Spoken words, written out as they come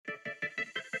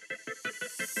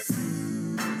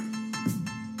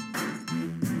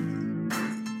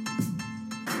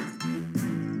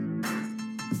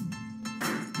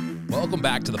Welcome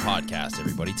back to the podcast,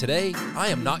 everybody. Today, I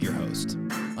am not your host.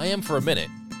 I am for a minute,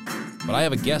 but I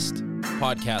have a guest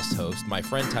podcast host. My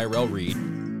friend Tyrell Reed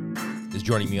is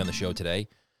joining me on the show today,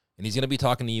 and he's going to be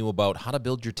talking to you about how to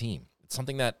build your team. It's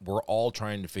something that we're all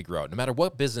trying to figure out, no matter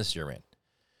what business you're in.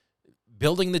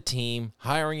 Building the team,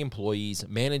 hiring employees,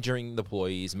 managing the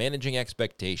employees, managing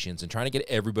expectations, and trying to get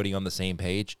everybody on the same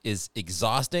page is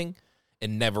exhausting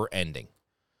and never ending.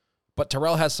 But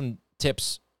Tyrell has some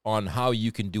tips on how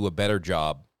you can do a better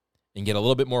job and get a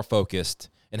little bit more focused,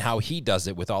 and how he does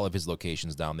it with all of his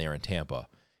locations down there in Tampa.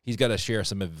 He's got to share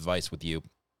some advice with you,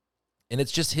 and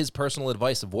it's just his personal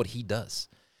advice of what he does.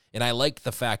 And I like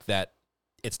the fact that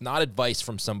it's not advice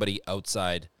from somebody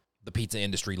outside the pizza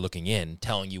industry looking in,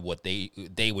 telling you what they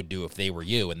would do if they were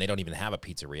you, and they don't even have a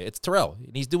pizzeria. It's Tyrell,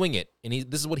 and he's doing it, and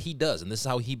this is what he does, and this is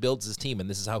how he builds his team, and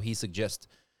this is how he suggests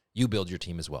you build your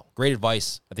team as well. Great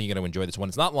advice. I think you're going to enjoy this one.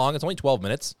 It's not long. It's only 12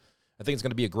 minutes. I think it's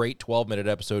going to be a great 12-minute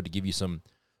episode to give you some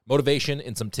motivation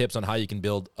and some tips on how you can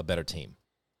build a better team.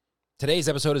 Today's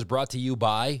episode is brought to you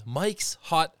by Mike's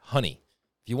Hot Honey.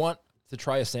 If you want to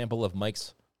try a sample of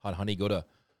Mike's Hot Honey, go to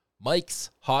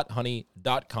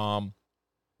mikeshothoney.com.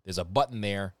 There's a button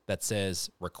there that says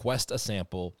request a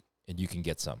sample, and you can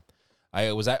get some.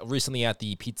 I was recently at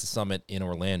the Pizza Summit in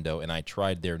Orlando, and I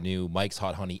tried their new Mike's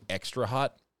Hot Honey Extra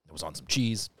Hot. It was on some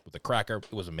cheese with a cracker.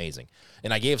 It was amazing.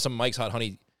 And I gave some Mike's Hot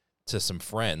Honey to some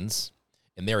friends,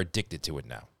 and they're addicted to it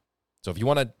now. So if you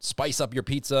want to spice up your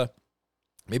pizza,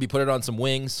 maybe put it on some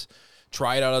wings,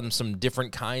 try it out on some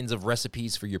different kinds of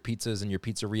recipes for your pizzas and your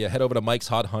pizzeria, head over to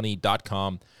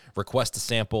mikeshothoney.com, request a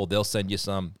sample. They'll send you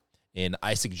some. And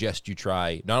I suggest you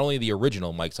try not only the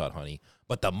original Mike's Hot Honey,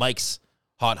 but the Mike's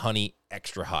Hot Honey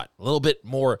Extra Hot. A little bit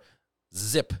more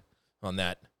zip on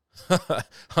that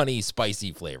honey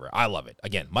spicy flavor. I love it.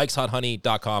 Again,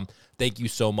 mikeshothoney.com. Thank you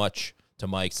so much to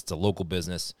Mike's. It's a local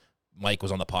business. Mike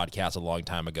was on the podcast a long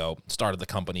time ago, started the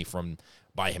company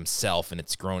by himself, and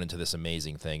it's grown into this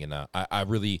amazing thing. And I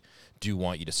really do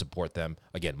want you to support them.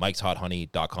 Again,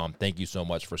 mikeshothoney.com. Thank you so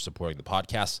much for supporting the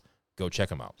podcast. Go check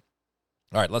them out.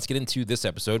 All right, let's get into this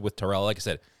episode with Tyrell. Like I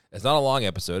said, it's not a long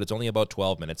episode. It's only about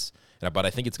 12 minutes, but I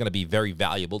think it's going to be very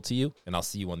valuable to you, and I'll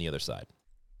see you on the other side.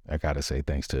 I got to say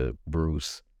thanks to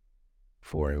Bruce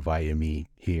for inviting me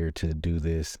here to do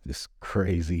this. It's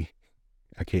crazy.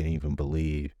 I can't even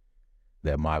believe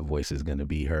that my voice is going to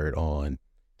be heard on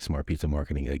Smart Pizza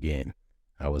Marketing again.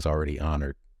 I was already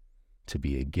honored to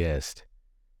be a guest,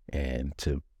 and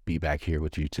to be back here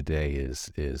with you today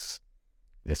it's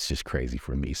just crazy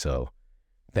for me. So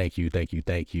thank you.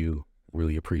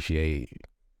 Really appreciate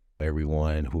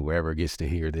everyone, whoever gets to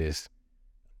hear this.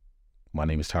 My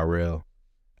name is Tyrell.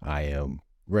 I am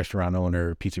restaurant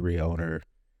owner, pizzeria owner,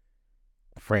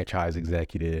 franchise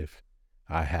executive.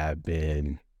 I have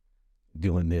been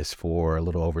doing this for a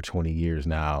little over 20 years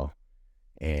now,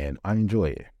 and I enjoy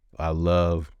it. I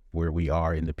love where we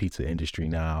are in the pizza industry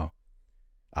now.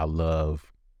 I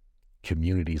love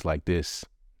communities like this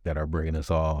that are bringing us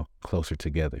all closer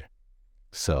together.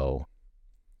 So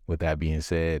with that being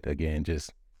said, again,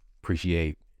 just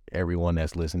appreciate everyone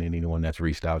that's listening, anyone that's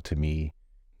reached out to me.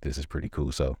 This is pretty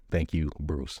cool. So thank you,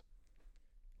 Bruce.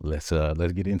 Let's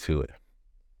get into it.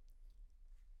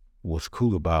 What's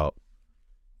cool about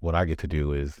what I get to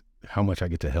do is how much I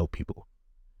get to help people.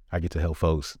 I get to help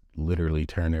folks literally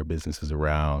turn their businesses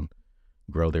around,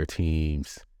 grow their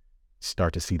teams,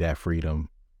 start to see that freedom.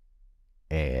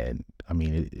 And I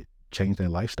mean, it change their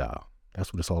lifestyle.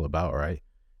 That's what it's all about, right?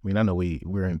 I mean, I know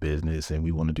we're in business and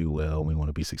we want to do well, and we want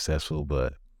to be successful,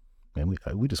 but man,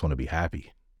 we just want to be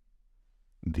happy.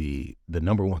 The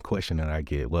number one question that I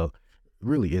get, well, there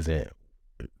really isn't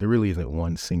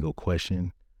one single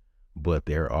question, but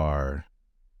there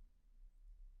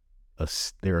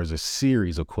is a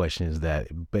series of questions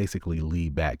that basically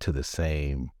lead back to the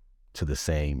same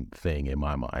thing in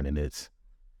my mind. And it's,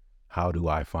 how do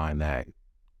I find that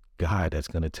guy that's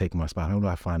going to take my spot? How do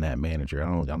I find that manager?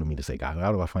 I don't mean to say guy.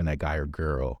 How do I find that guy or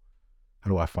girl? How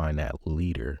do I find that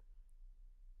leader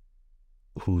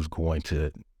who's going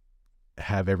to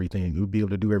have everything, who'd be able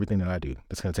to do everything that I do,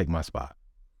 that's going to take my spot?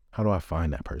 How do I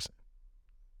find that person?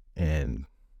 And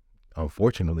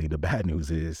unfortunately, the bad news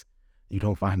is you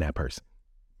don't find that person.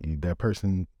 That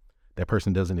person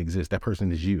doesn't exist. That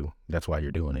person is you. That's why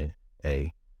you're doing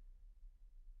it.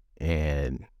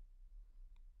 And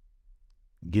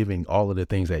giving all of the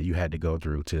things that you had to go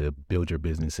through to build your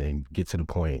business and get to the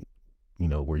point,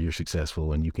 where you're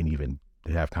successful and you can even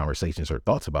have conversations or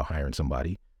thoughts about hiring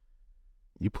somebody,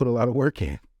 you put a lot of work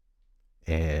in,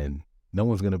 and no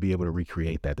one's going to be able to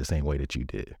recreate that the same way that you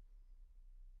did.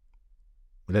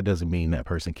 But that doesn't mean that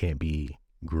person can't be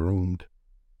groomed.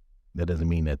 That doesn't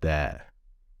mean that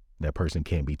person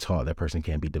can't be taught, that person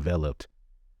can't be developed,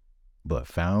 but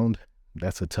found,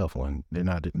 that's a tough one. They're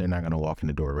not going to walk in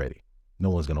the door ready. No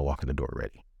one's going to walk in the door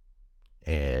ready.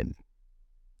 And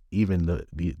even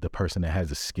the person that has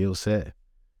the skill set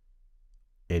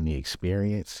and the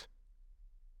experience,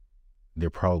 they're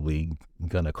probably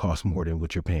going to cost more than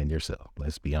what you're paying yourself.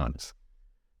 Let's be honest.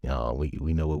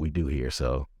 We know what we do here.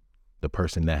 So the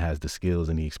person that has the skills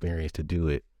and the experience to do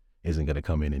it isn't going to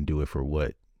come in and do it for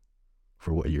what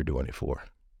you're doing it for.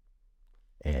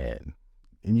 And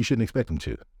you shouldn't expect them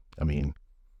to. I mean,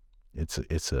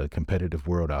 it's a competitive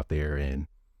world out there, and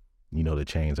the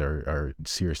chains are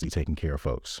seriously taking care of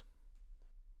folks.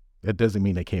 That doesn't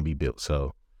mean they can't be built.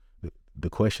 So the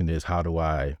question is,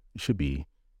 the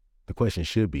question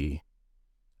should be,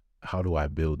 how do I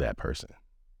build that person?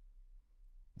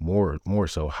 More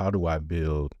so, how do I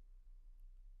build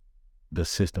the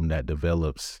system that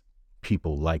develops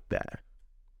people like that?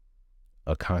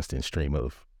 A constant stream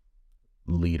of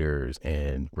leaders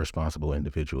and responsible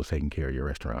individuals taking care of your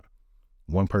restaurant.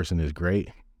 One person is great,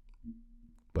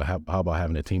 but how about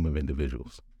having a team of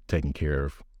individuals taking care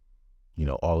of,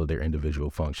 all of their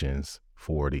individual functions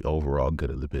for the overall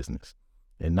good of the business?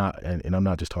 And I'm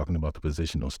not just talking about the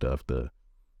positional stuff, the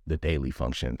daily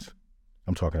functions.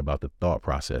 I'm talking about the thought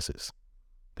processes,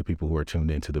 the people who are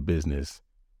tuned into the business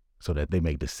so that they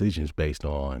make decisions based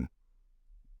on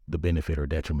the benefit or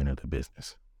detriment of the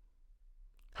business.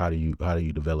 How do you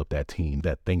develop that team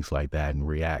that thinks like that and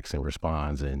reacts and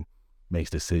responds and makes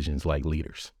decisions like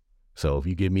leaders? So if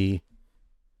you give me,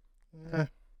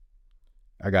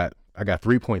 I got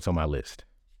 3 points on my list.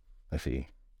 Let's see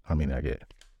how many I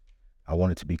get. I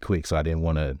want it to be quick, so I didn't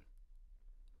want to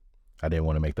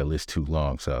make the list too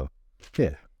long. So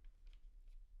yeah,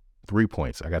 3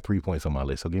 points. I got 3 points on my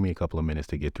list. So give me a couple of minutes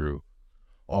to get through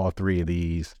all 3 of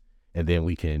these, and then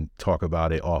we can talk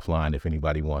about it offline if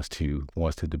anybody wants to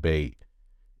debate,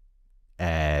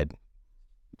 add,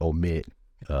 omit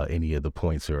any of the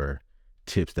points or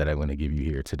tips that I'm going to give you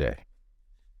here today.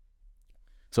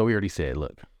 So we already said,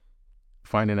 look,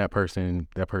 finding that person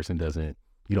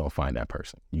you don't find that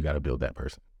person. You got to build that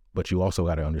person. But you also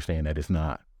got to understand that it's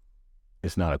not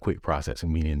a quick process,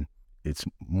 meaning it's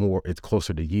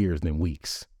closer to years than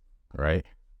weeks, right?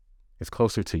 It's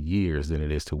closer to years than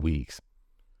it is to weeks,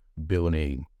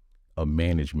 building a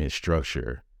management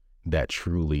structure that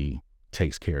truly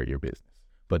takes care of your business.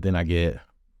 But then I get,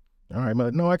 all right,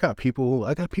 but no, I got people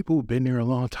who've been there a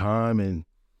long time and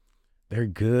they're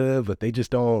good, but they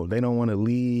don't want to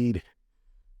lead.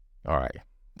 All right.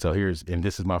 So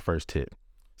this is my first tip.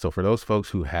 So for those folks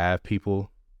who have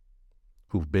people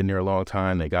who've been there a long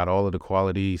time, they got all of the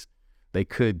qualities, they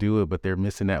could do it, but they're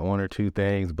missing that 1 or 2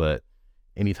 things. But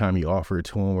anytime you offer it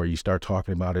to them or you start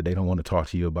talking about it, they don't want to talk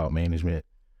to you about management,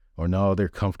 or no, they're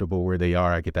comfortable where they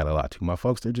are. I get that a lot too. My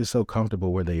folks, they're just so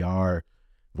comfortable where they are,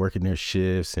 working their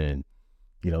shifts and,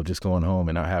 just going home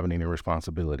and not having any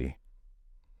responsibility.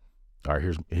 All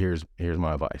right, here's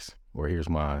my advice, or here's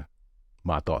my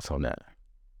thoughts on that.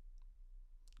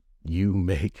 You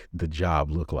make the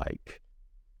job look like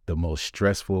the most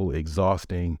stressful,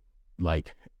 exhausting,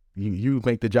 like you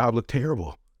make the job look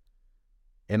terrible.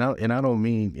 And I don't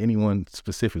mean anyone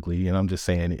specifically, and I'm just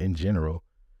saying in general,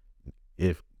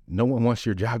 if no one wants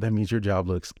your job, that means your job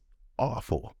looks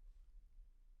awful.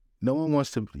 No one wants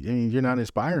to, you're not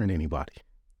inspiring anybody.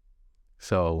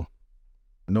 So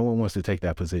no one wants to take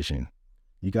that position.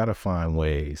 You got to find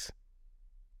ways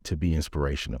to be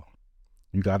inspirational.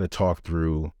 You got to talk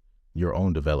through your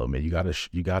own development. You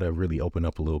got to really open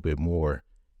up a little bit more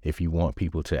if you want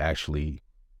people to actually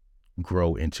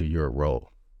grow into your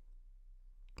role.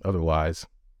 Otherwise,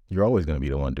 you're always going to be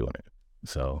the one doing it.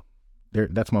 So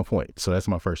that's my point. So that's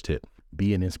my first tip.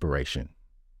 Be an inspiration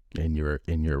in your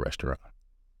restaurant.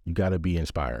 You got to be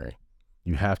inspiring.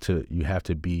 You have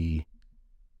to be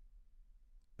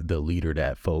the leader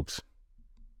that folks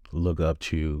look up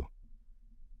to.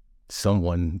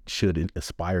 Someone should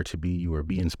aspire to be you or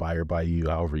be inspired by you,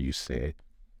 however you say it.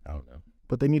 I don't know.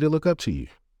 But they need to look up to you.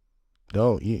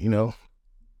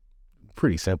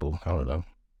 Pretty simple. I don't know.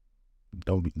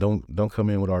 Don't come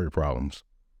in with all your problems.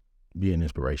 Be an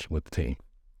inspiration with the team.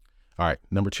 All right,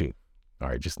 number 2. All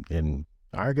right,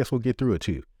 I guess we'll get through it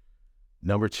too.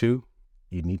 Number 2,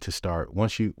 you need to start,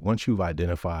 once you've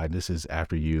identified, this is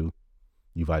after you've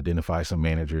identified some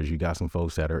managers, you got some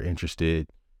folks that are interested,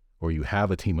 or you have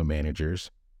a team of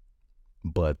managers,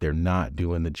 but they're not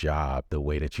doing the job the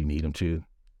way that you need them to.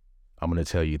 I'm going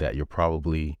to tell you that you're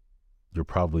probably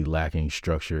lacking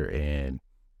structure and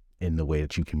in the way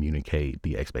that you communicate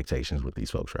the expectations with these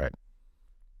folks, right?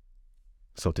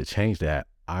 So to change that,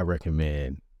 I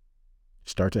recommend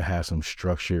start to have some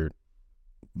structured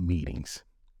meetings,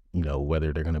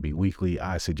 whether they're going to be weekly.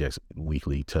 I suggest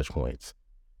weekly touch points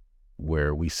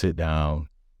where we sit down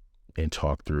and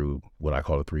talk through what I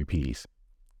call the 3 Ps: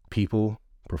 people,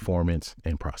 performance,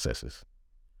 and processes.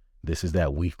 This is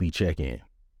that weekly check-in.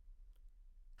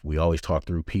 We always talk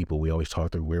through people. We always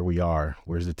talk through where we are.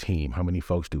 Where's the team? How many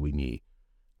folks do we need?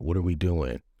 What are we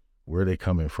doing? Where are they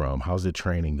coming from? How's the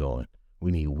training going?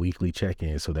 We need weekly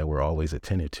check-ins so that we're always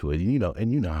attentive to it.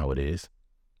 And you know how it is.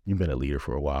 You've been a leader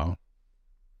for a while.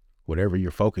 Whatever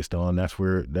you're focused on, that's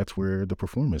where the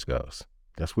performance goes.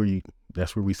 That's where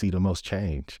we see the most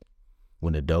change.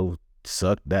 When the dough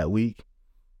sucked that week,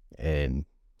 and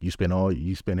you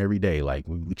spend every day, like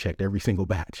we checked every single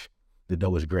batch. The dough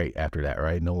was great after that,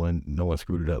 right? No one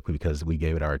screwed it up because we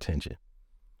gave it our attention,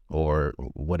 or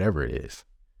whatever it is.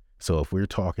 So if we're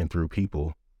talking through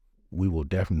people, we will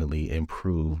definitely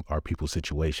improve our people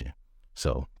situation.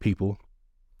 So people,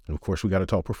 and of course we got to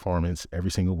talk performance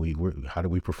every single week. How do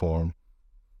we perform?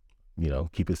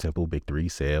 Keep it simple, big 3: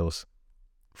 sales,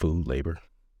 food, labor.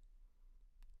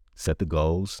 Set the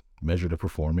goals, measure the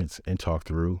performance, and talk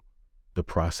through the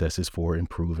processes for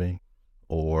improving,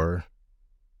 or,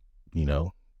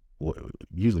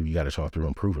 usually we got to talk through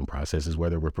improving processes,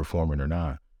 whether we're performing or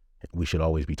not. We should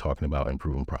always be talking about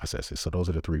improving processes. So those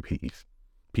are the 3 Ps: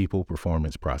 people,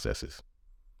 performance, processes.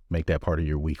 Make that part of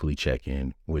your weekly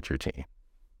check-in with your team.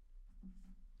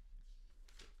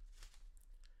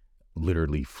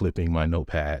 Literally flipping my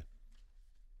notepad.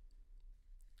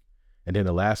 And then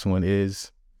the last one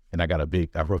is, and I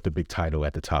wrote the big title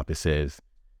at the top. It says,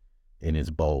 and it's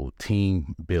bold,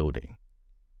 team building.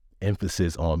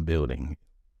 Emphasis on building.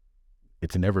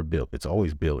 It's never built. It's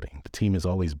always building. The team is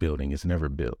always building. It's never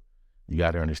built. You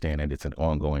got to understand that it's an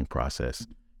ongoing process,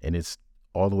 and it's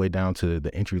all the way down to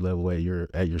the entry level at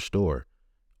your store.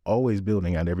 Always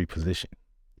building at every position,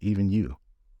 even you.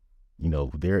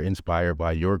 They're inspired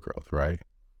by your growth, right?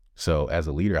 So as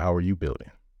a leader, how are you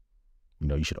building?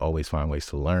 You should always find ways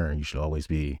to learn. You should always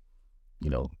be,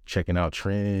 checking out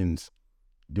trends,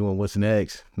 doing what's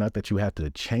next. Not that you have to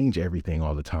change everything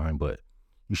all the time, but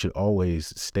you should always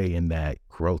stay in that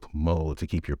growth mode to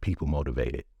keep your people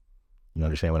motivated. You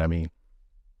understand what I mean?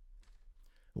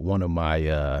 One of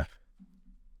my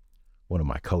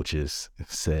coaches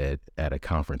said at a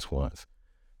conference once,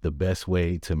 the best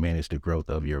way to manage the growth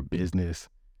of your business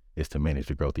is to manage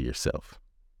the growth of yourself.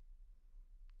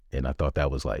 And I thought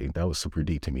that was super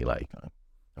deep to me. Like,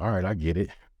 all right, I get it.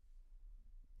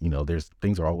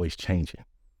 Things are always changing.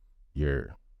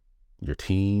 Your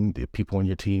team, the people on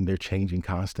your team, they're changing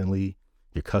constantly.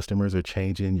 Your customers are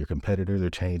changing. Your competitors are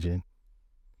changing.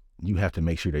 You have to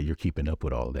make sure that you're keeping up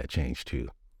with all of that change too.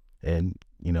 And,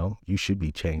 you should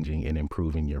be changing and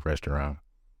improving your restaurant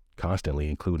constantly,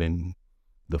 including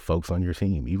the folks on your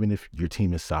team. Even if your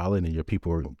team is solid and your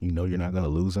people are, you're not going to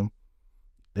lose them,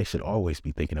 they should always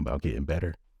be thinking about getting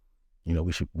better.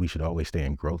 We should always stay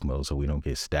in growth mode so we don't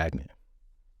get stagnant.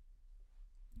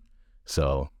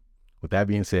 So with that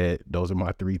being said, those are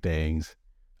my 3 things.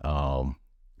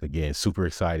 Again, super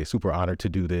excited, super honored to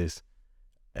do this.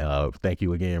 Thank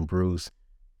you again, Bruce.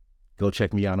 Go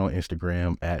check me out on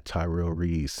Instagram at Tyrell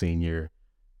Reed Senior.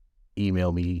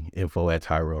 Email me,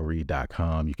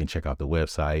 info@tyrellreed.com. You can check out the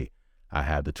website. I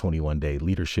have the 21-day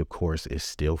leadership course. It's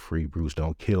still free. Bruce,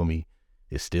 don't kill me.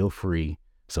 It's still free.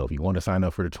 So if you want to sign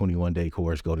up for the 21-day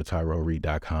course, go to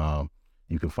tyrellreed.com.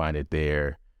 You can find it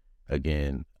there.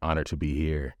 Again, honored to be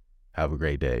here. Have a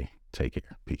great day. Take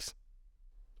care. Peace.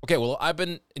 Okay, well, I've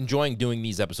been enjoying doing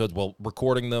these episodes,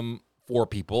 recording them for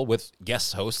people with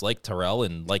guest hosts like Tyrell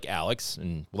and like Alex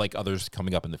and like others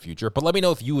coming up in the future. But let me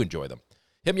know if you enjoy them.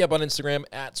 Hit me up on Instagram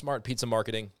at Smart Pizza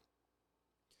Marketing.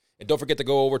 And don't forget to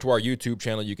go over to our YouTube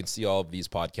channel. You can see all of these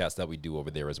podcasts that we do over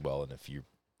there as well. And if you're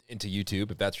into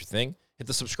YouTube, if that's your thing, hit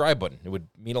the subscribe button. It would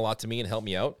mean a lot to me and help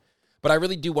me out. But I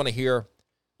really do want to hear,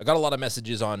 I got a lot of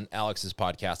messages on Alex's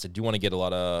podcast. I do want to get a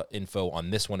lot of info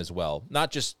on this one as well.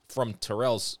 Not just from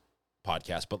Tyrell's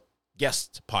podcast, but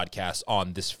guest podcasts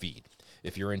on this feed.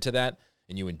 If you're into that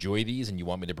and you enjoy these and you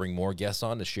want me to bring more guests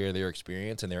on to share their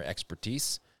experience and their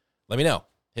expertise, let me know.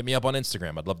 Hit me up on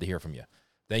Instagram. I'd love to hear from you.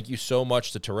 Thank you so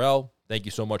much to Tyrell. Thank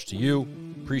you so much to you.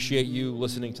 Appreciate you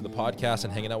listening to the podcast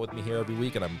and hanging out with me here every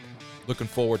week. And I'm looking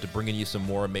forward to bringing you some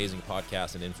more amazing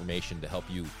podcasts and information to help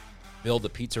you build the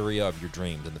pizzeria of your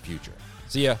dreams in the future.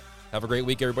 See ya. Have a great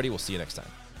week, everybody. We'll see you next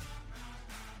time.